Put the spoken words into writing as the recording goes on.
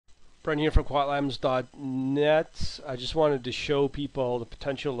Brent here from quantlabs.net. I just wanted to show people the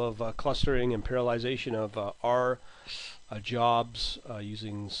potential of clustering and parallelization of R jobs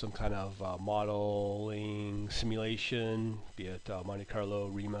using some kind of modeling simulation, be it Monte Carlo,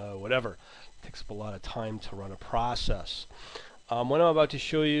 Rima, whatever. It takes up a lot of time to run a process. What I'm about to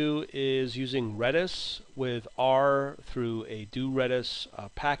show you is using Redis with R through a doRedis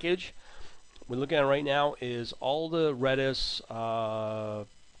package. What we're looking at right now is all the Redis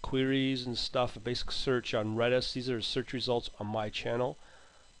queries and stuff, a basic search on Redis. These are search results on my channel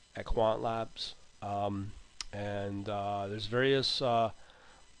at QuantLabs. There's various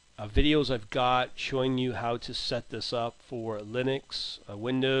videos I've got showing you how to set this up for Linux,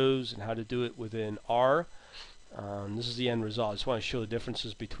 Windows, and how to do it within R. This is the end result. I just want to show the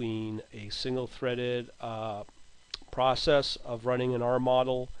differences between a single-threaded process of running an R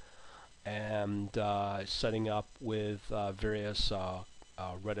model and setting up with various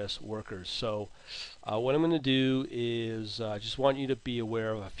Redis workers. So what I'm going to do is just want you to be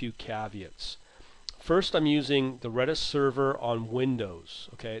aware of a few caveats. First, I'm using the Redis server on Windows.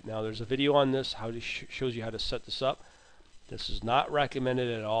 Okay, now there's a video on this, how to shows you how to set this up. This is not recommended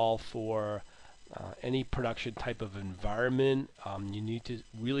at all for any production type of environment. You need to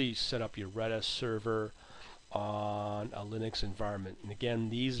really set up your Redis server on a Linux environment. And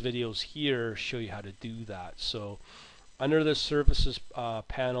again, these videos here show you how to do that. So under the services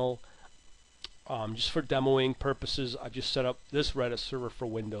panel, just for demoing purposes, I just set up this Redis server for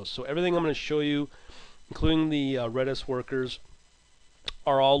Windows. So everything I'm going to show you, including the Redis workers,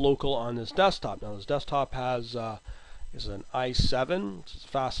 are all local on this desktop. Now this desktop has is an i7, which is the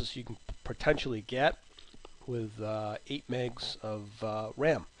fastest you can potentially get, with 8 megs of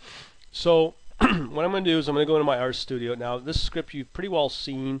RAM. So what I'm going to do is I'm going to go into my R Studio. Now this script you've pretty well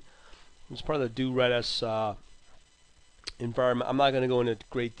seen. It's part of the doRedis environment. I'm not going to go into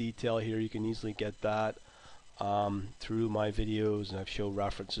great detail here. You can easily get that through my videos, and I've shown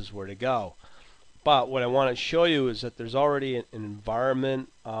references where to go. But what I want to show you is that there's already an environment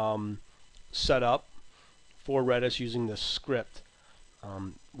set up for Redis using this script.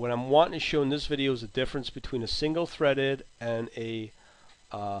 What I'm wanting to show in this video is the difference between a single-threaded and a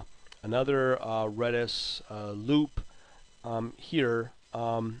another Redis loop here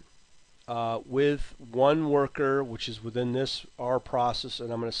with one worker, which is within this R process,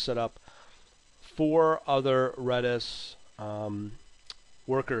 and I'm going to set up 4 other Redis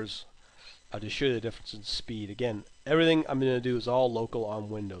workers to show you the difference in speed. Again, everything I'm going to do is all local on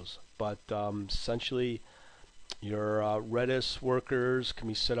Windows, but essentially your Redis workers can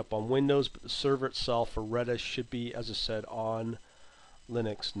be set up on Windows, but the server itself for Redis should be, as I said, on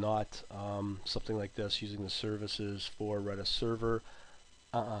Linux, not something like this using the services for Redis server.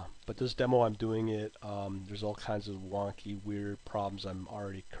 But this demo I'm doing it, there's all kinds of wonky, weird problems I'm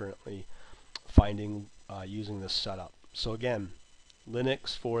already currently finding using this setup. So again,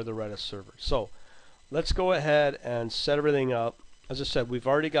 Linux for the Redis server. So let's go ahead and set everything up. As I said, we've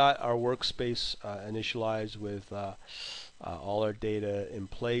already got our workspace initialized with all our data in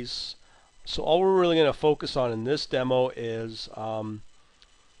place. So all we're really going to focus on in this demo is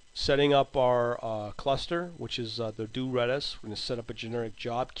setting up our cluster, which is the doRedis. We're going to set up a generic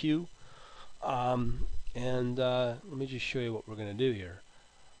job queue. Let me just show you what we're going to do here.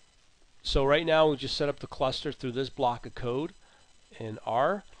 So right now we just set up the cluster through this block of code in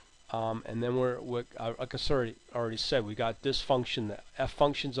R. And then we're like I already said, we got this function. The F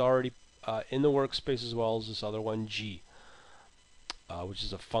function's already in the workspace, as well as this other one, G, which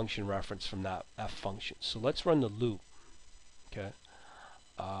is a function reference from that F function. So let's run the loop. Okay.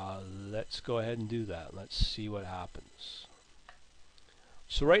 Let's go ahead and do that. Let's see what happens.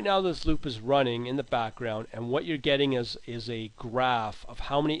 So right now this loop is running in the background, and what you're getting is a graph of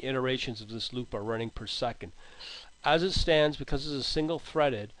how many iterations of this loop are running per second. As it stands, because it's a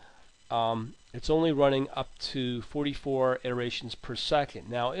single-threaded, it's only running up to 44 iterations per second.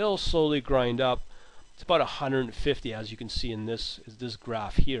 Now it'll slowly grind up. It's about 150, as you can see in this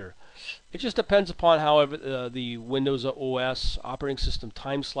graph here. It just depends upon how the Windows OS operating system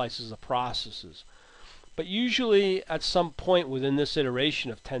time slices the processes. But usually at some point within this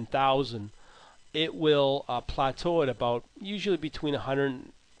iteration of 10,000, it will plateau at about usually between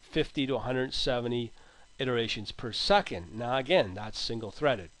 150 to 170 iterations per second. Now again, that's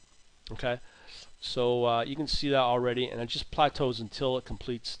single-threaded. Okay, so you can see that already, and it just plateaus until it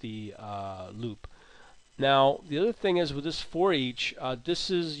completes the loop. Now the other thing is with this for each, this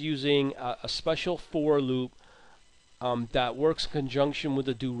is using a special for loop that works in conjunction with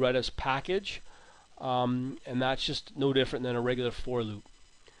the doRedis package, and that's just no different than a regular for loop.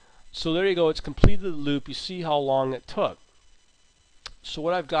 So there you go, it's completed the loop. You see how long it took. So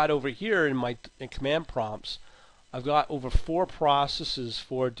what I've got over here in my command prompts, I've got over 4 processes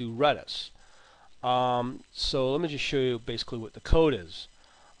for doRedis. So let me just show you basically what the code is.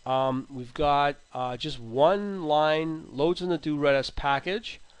 We've got just one line loads in the doRedis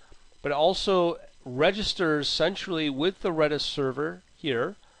package, but it also registers centrally with the Redis server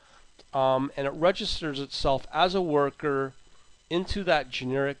here, and it registers itself as a worker into that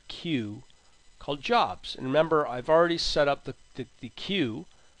generic queue called jobs. And remember, I've already set up the queue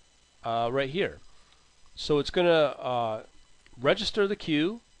right here. So it's going to register the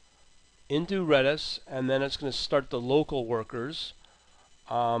queue into Redis, and then it's going to start the local workers.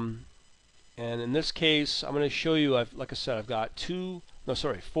 And in this case, I'm going to show you, like I said, I've got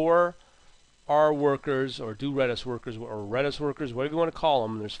 4 R workers, or doRedis workers, or Redis workers, whatever you want to call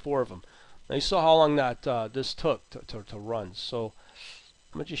them. There's 4 of them. Now you saw how long that this took to run. So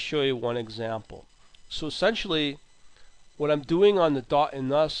I'm going to just show you one example. So essentially, what I'm doing on the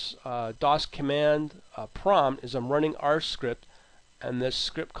DOS command prompt is I'm running our script, and this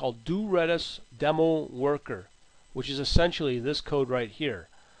script called doRedis demo worker, which is essentially this code right here.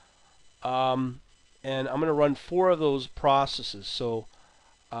 And I'm going to run 4 of those processes. So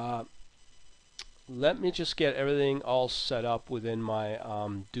let me just get everything all set up within my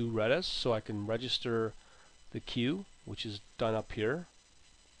doRedis so I can register the queue, which is done up here.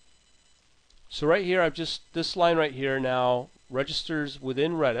 So right here, this line right here now registers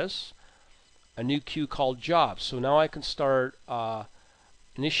within Redis a new queue called jobs. So now I can start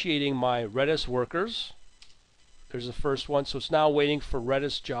initiating my Redis workers. There's the first one. So it's now waiting for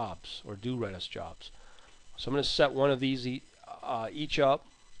Redis jobs, or doRedis jobs. So I'm going to set one of these each up.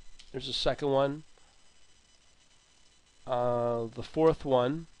 There's the second one. The fourth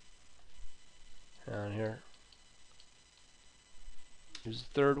one down here. Here's the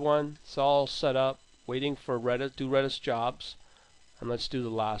third one. It's all set up, waiting for doRedis jobs. And let's do the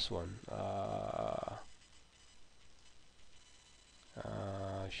last one.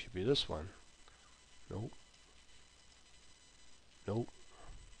 Should be this one. Nope. Nope.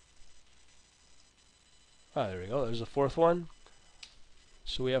 Ah, there we go. There's the fourth one.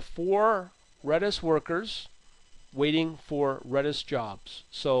 So we have 4 Redis workers waiting for Redis jobs.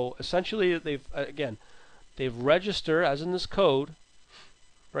 So essentially, they've registered, as in this code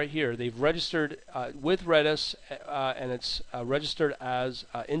right here, they've registered with Redis, and it's registered as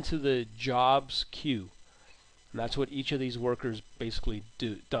into the jobs queue. And that's what each of these workers basically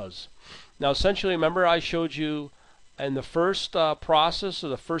does. Now, essentially, remember I showed you in the first process, or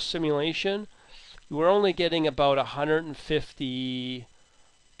the first simulation, we were only getting about 150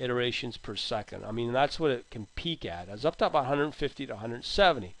 iterations per second. I mean, that's what it can peak at. It's up to about 150 to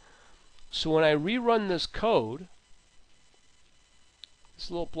 170. So when I rerun this code, this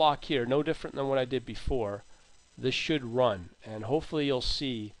little block here, no different than what I did before, this should run, and hopefully you'll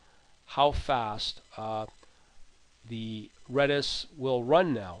see how fast the Redis will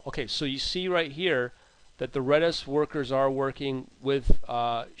run now. Okay, so you see right here that the Redis workers are working with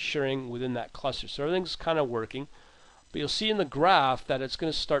sharing within that cluster. So everything's kind of working. But you'll see in the graph that it's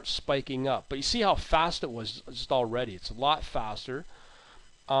going to start spiking up. But you see how fast it was just already. It's a lot faster.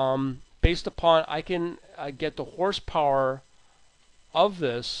 Based upon, I can get the horsepower of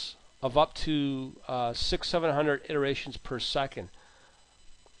this of up to 600-700 iterations per second.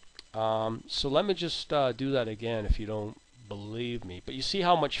 So let me just do that again if you don't believe me. But you see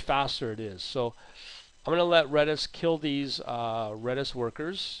how much faster it is. So I'm going to let Redis kill these Redis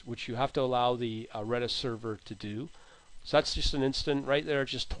workers, which you have to allow the Redis server to do. So that's just an instant right there. It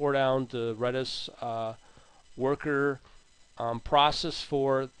just tore down the Redis worker process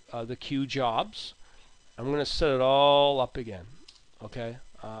for the queue jobs. I'm going to set it all up again. Okay,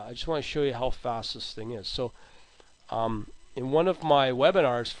 I just want to show you how fast this thing is. So in one of my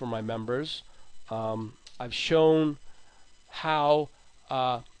webinars for my members, I've shown how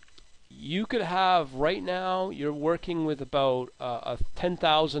you could have, right now, you're working with about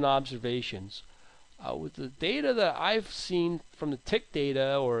 10,000 observations. With the data that I've seen from the tick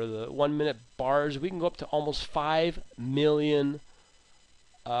data, or the 1-minute bars, we can go up to almost 5 million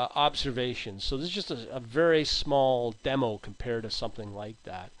observations. So this is just a very small demo compared to something like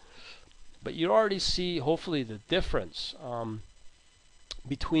that. But you already see, hopefully, the difference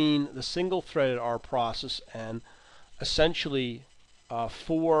between the single-threaded R process and essentially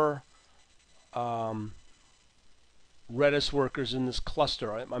 4 Redis workers in this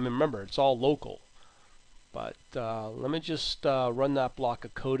cluster. I mean, remember, it's all local. But let me just run that block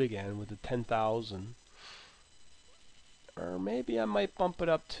of code again with the 10,000. Or maybe I might bump it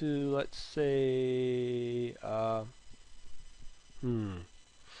up to, let's say,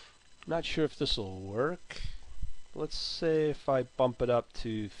 not sure if this will work. Let's say if I bump it up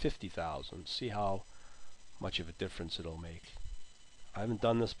to 50,000, see how much of a difference it'll make. I haven't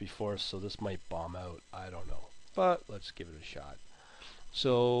done this before, so this might bomb out. I don't know, but let's give it a shot.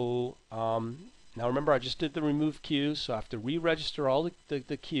 So now remember, I just did the remove queues, so I have to re-register all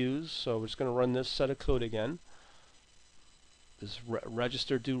the queues. So we're just going to run this set of code again. This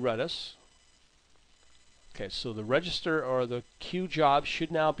register doRedis. Okay, so the register or the queue job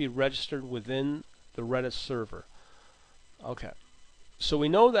should now be registered within the Redis server. Okay, so we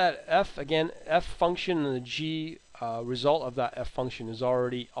know that F function and the G result of that F function is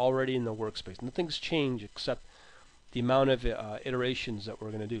already in the workspace. Nothing's changed except the amount of iterations that we're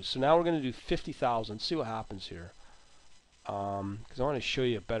going to do. So now we're going to do 50,000. See what happens here, because I want to show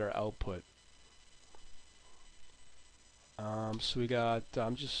you a better output. So we got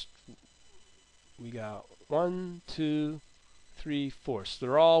we got 1, 2, 3, 4. So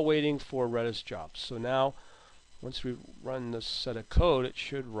they're all waiting for Redis jobs. So now, once we run this set of code, it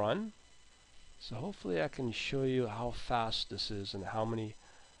should run. So hopefully I can show you how fast this is and how many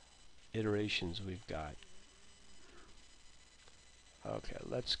iterations we've got. Okay,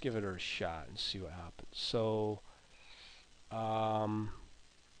 let's give it a shot and see what happens. So the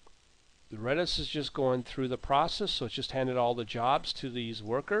Redis is just going through the process, so it's just handed all the jobs to these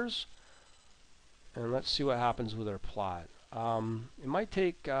workers. And let's see what happens with our plot. It might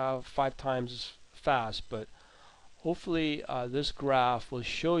take 5 times as fast, but hopefully this graph will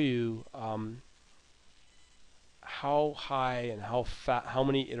show you how high and how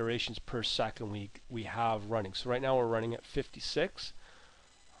many iterations per second we have running. So right now we're running at 56.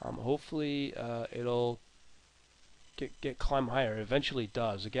 Hopefully it'll climb higher. It eventually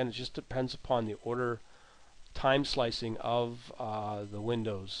does. Again, it just depends upon the order time slicing of the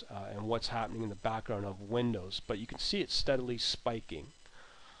windows and what's happening in the background of Windows. But you can see it's steadily spiking.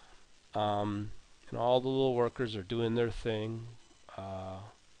 And all the little workers are doing their thing.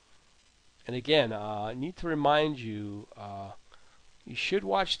 And again, I need to remind you, you should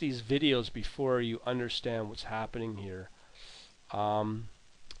watch these videos before you understand what's happening here.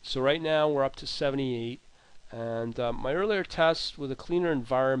 So right now we're up to 78. And my earlier test with a cleaner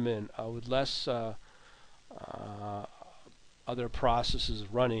environment with less other processes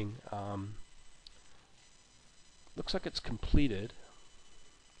running, looks like it's completed.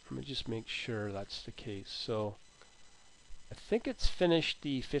 Let me just make sure that's the case. So I think it's finished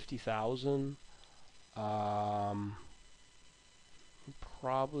the 50,000.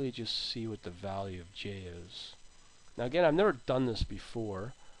 Probably just see what the value of J is. Now again, I've never done this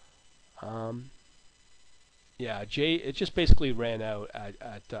before. Yeah, J, it just basically ran out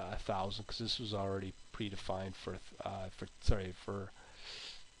at 1,000 because this was already predefined for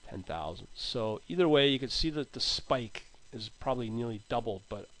 10,000. So either way, you can see that the spike is probably nearly doubled.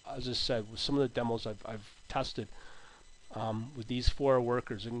 But as I said, with some of the demos I've tested, with these 4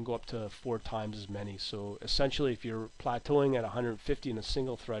 workers, it can go up to 4 times as many. So essentially, if you're plateauing at 150 in a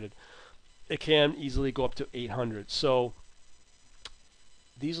single threaded, it can easily go up to 800. So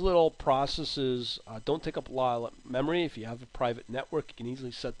these little processes don't take up a lot of memory. If you have a private network, you can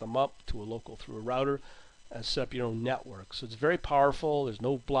easily set them up to a local through a router and set up your own network. So it's very powerful. There's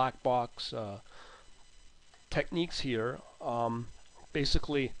no black box techniques here.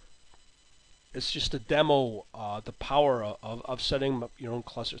 Basically, it's just a demo, the power of setting up your own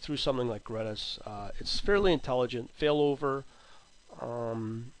cluster through something like Redis. It's fairly intelligent, failover.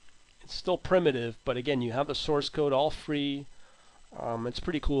 It's still primitive, but again, you have the source code all free. It's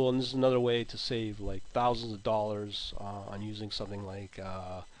pretty cool, and this is another way to save like thousands of dollars on using something like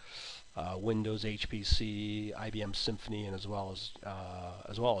Windows HPC, IBM Symphony, and as well as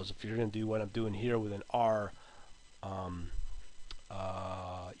if you're going to do what I'm doing here with an R.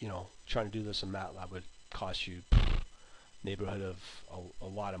 You know, trying to do this in MATLAB would cost you neighborhood of a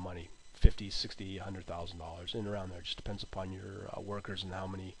lot of money, $50, $60, $100,000 in around there. It just depends upon your workers and how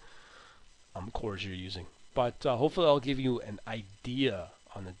many cores you're using. But hopefully I'll give you an idea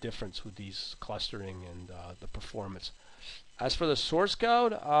on the difference with these clustering and the performance. As for the source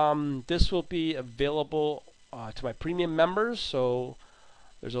code, this will be available to my premium members. So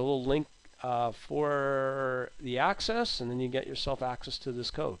there's a little link for the access, and then you get yourself access to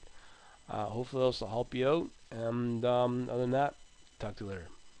this code. Hopefully this will help you out. And other than that, talk to you later.